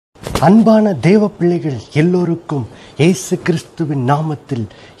அன்பான தேவ பிள்ளைகள் எல்லோருக்கும் இயேசு கிறிஸ்துவின் நாமத்தில்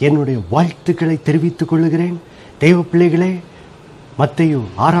என்னுடைய வாழ்த்துக்களை தெரிவித்துக் கொள்கிறேன். தேவ பிள்ளைகளே, மத்தேயு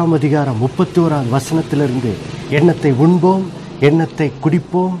 6ஆம் அதிகாரம் 31ஆம் வசனத்திலிருந்து எண்ணத்தை உண்போம், எண்ணத்தை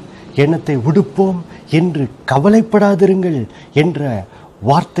குடிப்போம், எண்ணத்தை உடுப்போம் என்று கவலைப்படாதிருங்கள் என்ற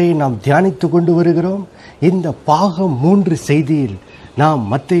வார்த்தையை நாம் தியானித்து கொண்டு வருகிறோம். இந்த பாகம் 3 செய்தியில் நாம்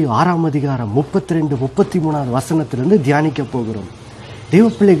மத்தேயு 6ஆம் அதிகாரம் 32, 33ஆம் வசனத்திலிருந்து தியானிக்க போகிறோம். தேவ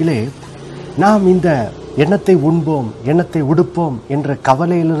பிள்ளைகளே, நாம் இந்த எண்ணத்தை உண்போம், எண்ணத்தை உடுப்போம் என்ற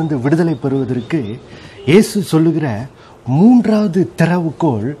கவலையிலிருந்து விடுதலை பெறுவதற்கு இயேசு சொல்லுகிற 3வது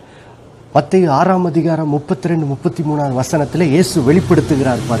திறவுகோல் மத்தேயு 6ஆம் அதிகாரம் 32, 33ஆம் வசனத்தில் இயேசு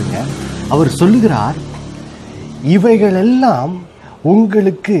வெளிப்படுத்துகிறார். பாருங்க, அவர் சொல்லுகிறார், இவைகளெல்லாம்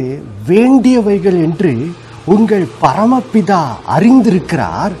உங்களுக்கு வேண்டியவைகள் என்று உங்கள் பரமபிதா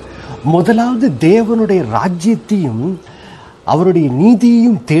அறிந்திருக்கிறார். முதலாவது தேவனுடைய ராஜ்யத்தையும் அவருடைய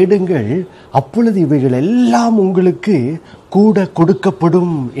நீதியையும் தேடுங்கள், அப்பொழுது இவைகள் எல்லாம் உங்களுக்கு கூட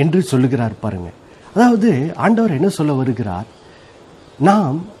கொடுக்கப்படும் என்று சொல்லுகிறார். பாருங்க, அதாவது ஆண்டவர் என்ன சொல்ல வருகிறார்?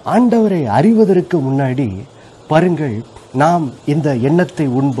 நாம் ஆண்டவரை அறிவதற்கு முன்னாடி பாருங்கள், நாம் இந்த எண்ணத்தை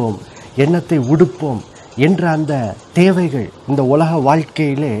உண்போம், எண்ணத்தை உடுப்போம் என்ற அந்த தேவைகள், இந்த உலக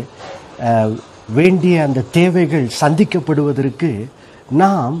வாழ்க்கையிலே வேண்டிய அந்த தேவைகள் சந்திக்கப்படுவதற்கு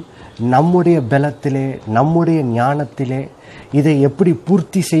நாம் நம்முடைய பலத்திலே, நம்முடைய ஞானத்திலே இதை எப்படி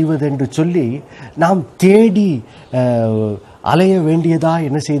பூர்த்தி செய்வது என்று சொல்லி நாம் தேடி அலைய வேண்டியதா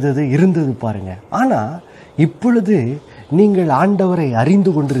என்ன செய்தது இருந்தது. பாருங்க, ஆனால் இப்பொழுது நீங்கள் ஆண்டவரை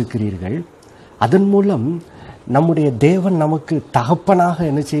அறிந்து கொண்டிருக்கிறீர்கள். அதன் மூலம் நம்முடைய தேவன் நமக்கு தகப்பனாக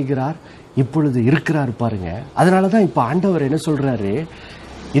என்ன செய்கிறார்? இப்பொழுது இருக்கிறார். பாருங்க, அதனால தான் இப்போ ஆண்டவர் என்ன சொல்றாரு?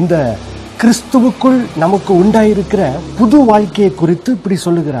 இந்த கிறிஸ்துவுக்குள் நமக்கு உண்டாயிருக்கிற புது வாழ்க்கையை குறித்து இப்படி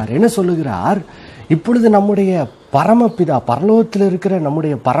சொல்லுகிறார். என்ன சொல்லுகிறார்? இப்பொழுது நம்முடைய பரமபிதா, பரலோகத்தில் இருக்கிற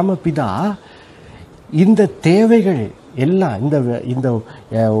நம்முடைய பரமபிதா இந்த தேவைகள் எல்லாம், இந்த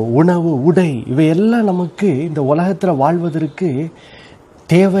உணவு, உடை, இவையெல்லாம் நமக்கு இந்த உலகத்தில் வாழ்வதற்கு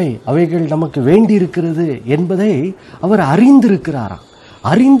தேவை, அவைகள் நமக்கு வேண்டி இருக்கிறது என்பதை அவர் அறிந்திருக்கிறாராம்.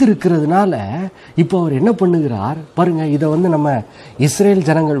 அறிந்திருக்கிறதுனால இப்போ அவர் என்ன பண்ணுகிறார் பாருங்க, இதை நம்ம இஸ்ரேல்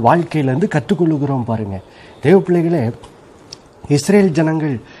ஜனங்கள் வாழ்க்கையிலேருந்து கற்றுக்கொள்ளுகிறோம். பாருங்க தேவ பிள்ளைகளே, இஸ்ரேல்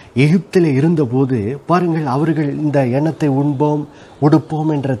ஜனங்கள் எகிப்தில் இருந்தபோது பாருங்கள், அவர்கள் இந்த எண்ணத்தை உண்போம்,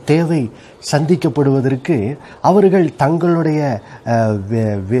 உடுப்போம் என்ற தேவை சந்திக்கப்படுவதற்கு அவர்கள் தங்களுடைய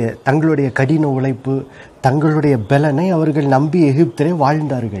கடின உழைப்பு, தங்களுடைய பலனை அவர்கள் நம்பி எகிப்திலே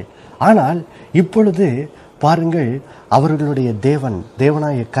வாழ்ந்தார்கள். ஆனால் இப்பொழுது பாருங்கள், அவர்களுடைய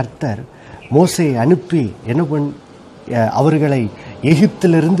தேவனாய கர்த்தர் மோசேயை அனுப்பி அவர்களை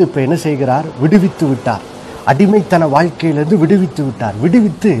எகிப்திலிருந்து இப்போ என்ன செய்கிறார்? விடுவித்து விட்டார். அடிமைத்தன வாழ்க்கையிலிருந்து விடுவித்து விட்டார்.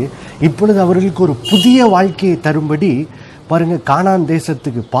 விடுவித்து இப்பொழுது அவர்களுக்கு ஒரு புதிய வாழ்க்கையை தரும்படி பாருங்க, கானான்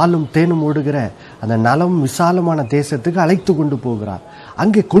தேசத்துக்கு, பாலும் தேனும் ஓடுகிற அந்த நலம் விசாலமான தேசத்துக்கு அழைத்து கொண்டு போகிறார்.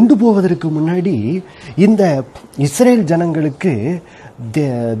 அங்கே கொண்டு போவதற்கு முன்னாடி இந்த இஸ்ரேல் ஜனங்களுக்கு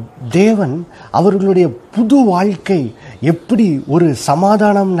தேவன் அவர்களுடைய புது வாழ்க்கை எப்படி ஒரு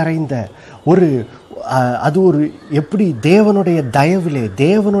சமாதானம் நிறைந்த எப்படி தேவனுடைய தயவிலே,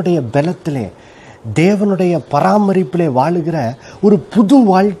 தேவனுடைய பலத்திலே, தேவனுடைய பராமரிப்பிலே வாழுகிற ஒரு புது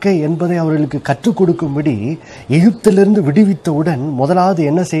வாழ்க்கை என்பதை அவர்களுக்கு கற்றுக் கொடுக்கும்படி எகிப்திலிருந்து விடுவித்தவுடன் முதலாவது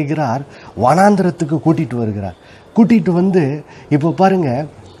என்ன செய்கிறார்? வனாந்திரத்துக்கு கூட்டிட்டு வருகிறார். கூட்டிட்டு வந்து இப்போ பாருங்க,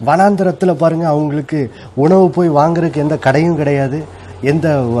 வனாந்திரத்தில் பாருங்க, அவங்களுக்கு உணவு போய் வாங்குறதுக்கு எந்த கடையும் கிடையாது. எந்த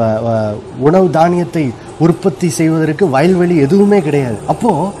உணவு தானியத்தை உற்பத்தி செய்வதற்கு வயல்வெளி எதுவுமே கிடையாது.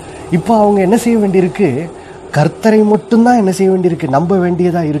 இப்போ அவங்க என்ன செய்ய வேண்டியிருக்கு? கர்த்தரை மட்டும்தான் என்ன செய்ய வேண்டியிருக்கு? நம்ப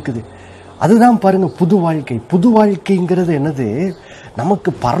வேண்டியதா இருக்குது. அதுதான் பாருங்க புது வாழ்க்கை. புது வாழ்க்கைங்கிறது என்னது? நமக்கு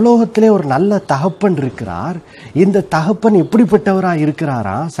பரலோகத்திலே ஒரு நல்ல தகப்பன் இருக்கிறார். இந்த தகப்பன் எப்படிப்பட்டவராக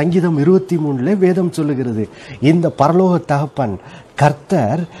இருக்கிறாரா? சங்கீதம் 23 வேதம் சொல்லுகிறது, இந்த பரலோக தகப்பன்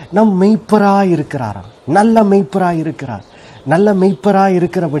கர்த்தர் நம் மெய்ப்பராய் இருக்கிறாராம். நல்ல மெய்ப்பராய் இருக்கிறார். நல்ல மெய்ப்பராய்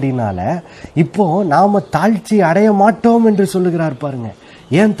இருக்கிறபடினால இப்போ நாம தாழ்ச்சி அடைய மாட்டோம் என்று சொல்லுகிறார். பாருங்க,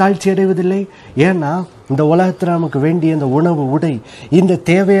 ஏன் தாழ்ச்சி அடைவதில்லை? ஏன்னா இந்த உலகத்தில் நமக்கு வேண்டிய இந்த உணவு, உடை, இந்த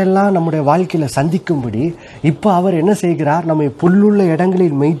தேவையெல்லாம் நம்முடைய வாழ்க்கையில் சந்திக்கும்படி இப்போ அவர் என்ன செய்கிறார்? நம்மை புல்லுள்ள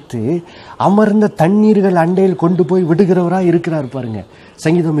இடங்களில் மேய்த்து அமர்ந்த தண்ணீர்கள் அண்டையில் கொண்டு போய் விடுகிறவராக இருக்கிறார். பாருங்க,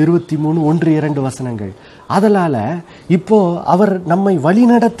 சங்கீதம் 23, 1, 2 வசனங்கள். அதனால இப்போ அவர் நம்மை வழி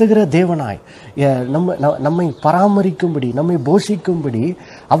நடத்துகிற தேவனாய், நம்மை பராமரிக்கும்படி, நம்மை போஷிக்கும்படி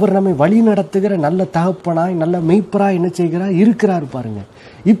அவர் நம்மை வழி நடத்துகிற நல்ல தகப்பனாய், நல்ல மெய்ப்பராய் என்ன செய்கிறார்? இருக்கிறார். பாருங்க,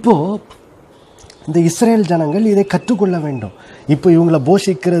 இப்போ இந்த இஸ்ரேல் ஜனங்கள் இதை கற்றுக்கொள்ள வேண்டும். இப்போ இவங்களை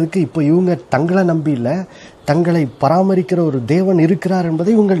போஷிக்கிறதுக்கு இப்போ இவங்க தங்களை நம்பி இல்லை, தங்களை பராமரிக்கிற ஒரு தேவன் இருக்கிறார்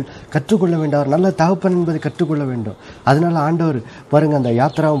என்பதை இவங்கள் கற்றுக்கொள்ள வேண்டும். அவர் நல்ல தகப்பன் என்பதை கற்றுக்கொள்ள வேண்டும். அதனால ஆண்டவர் பாருங்க, அந்த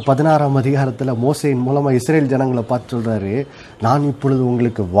யாத்திராவும் 16ஆம் அதிகாரத்தில் மோசேயின் மூலமாக இஸ்ரேல் ஜனங்களை பார்த்து சொல்றாரு, நான் இப்பொழுது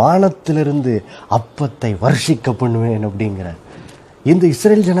உங்களுக்கு வானத்திலிருந்து அப்பத்தை வர்ஷிக்க பண்ணுவேன் அப்படிங்கிறார். இந்த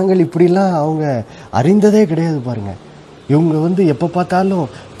இஸ்ரேல் ஜனங்கள் இப்படிலாம் அவங்க அறிந்ததே கிடையாது பாருங்க. இவங்க எப்போ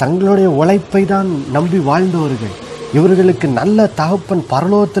பார்த்தாலும் தங்களுடைய உழைப்பை தான் நம்பி வாழ்ந்தவர்கள். இவர்களுக்கு நல்ல தகப்பன்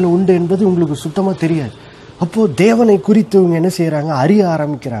பரலோகத்தில் உண்டு என்பது உங்களுக்கு சுத்தமாக தெரியாது. அப்போது தேவனை குறித்து இவங்க என்ன செய்கிறாங்க, அறிய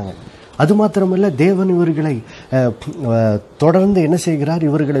ஆரம்பிக்கிறாங்க. அது மாத்திரமல்ல, தேவன் இவர்களை தொடர்ந்து என்ன செய்கிறார்,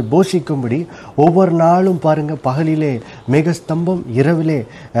 இவர்களை போஷிக்கும்படி ஒவ்வொரு நாளும் பாருங்க, பகலிலே மேகஸ்தம்பம், இரவிலே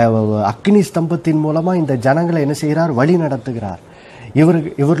அக்னி ஸ்தம்பத்தின் மூலமாக இந்த ஜனங்களை என்ன செய்கிறார், வழி நடத்துகிறார்.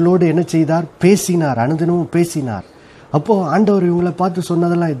 இவர்களோடு என்ன செய்தார், பேசினார், அனுதினமும் பேசினார். அப்போது ஆண்டவர் இவங்களை பார்த்து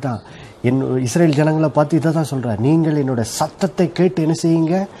சொன்னதெல்லாம் இதுதான். இஸ்ரேல் ஜனங்களை பார்த்து இதை தான் சொல்கிறார், நீங்கள் என்னோட சத்தத்தை கேட்டு என்ன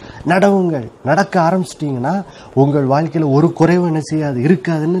செய்யுங்க, நடவுங்கள். நடக்க ஆரம்பிச்சிட்டிங்கன்னா உங்கள் வாழ்க்கையில் ஒரு குறைவும் என்ன செய்யாது,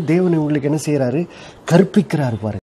 இருக்காதுன்னு தேவன் உங்களுக்கு என்ன செய்கிறாரு, கற்பிக்கிறார் பாருங்க.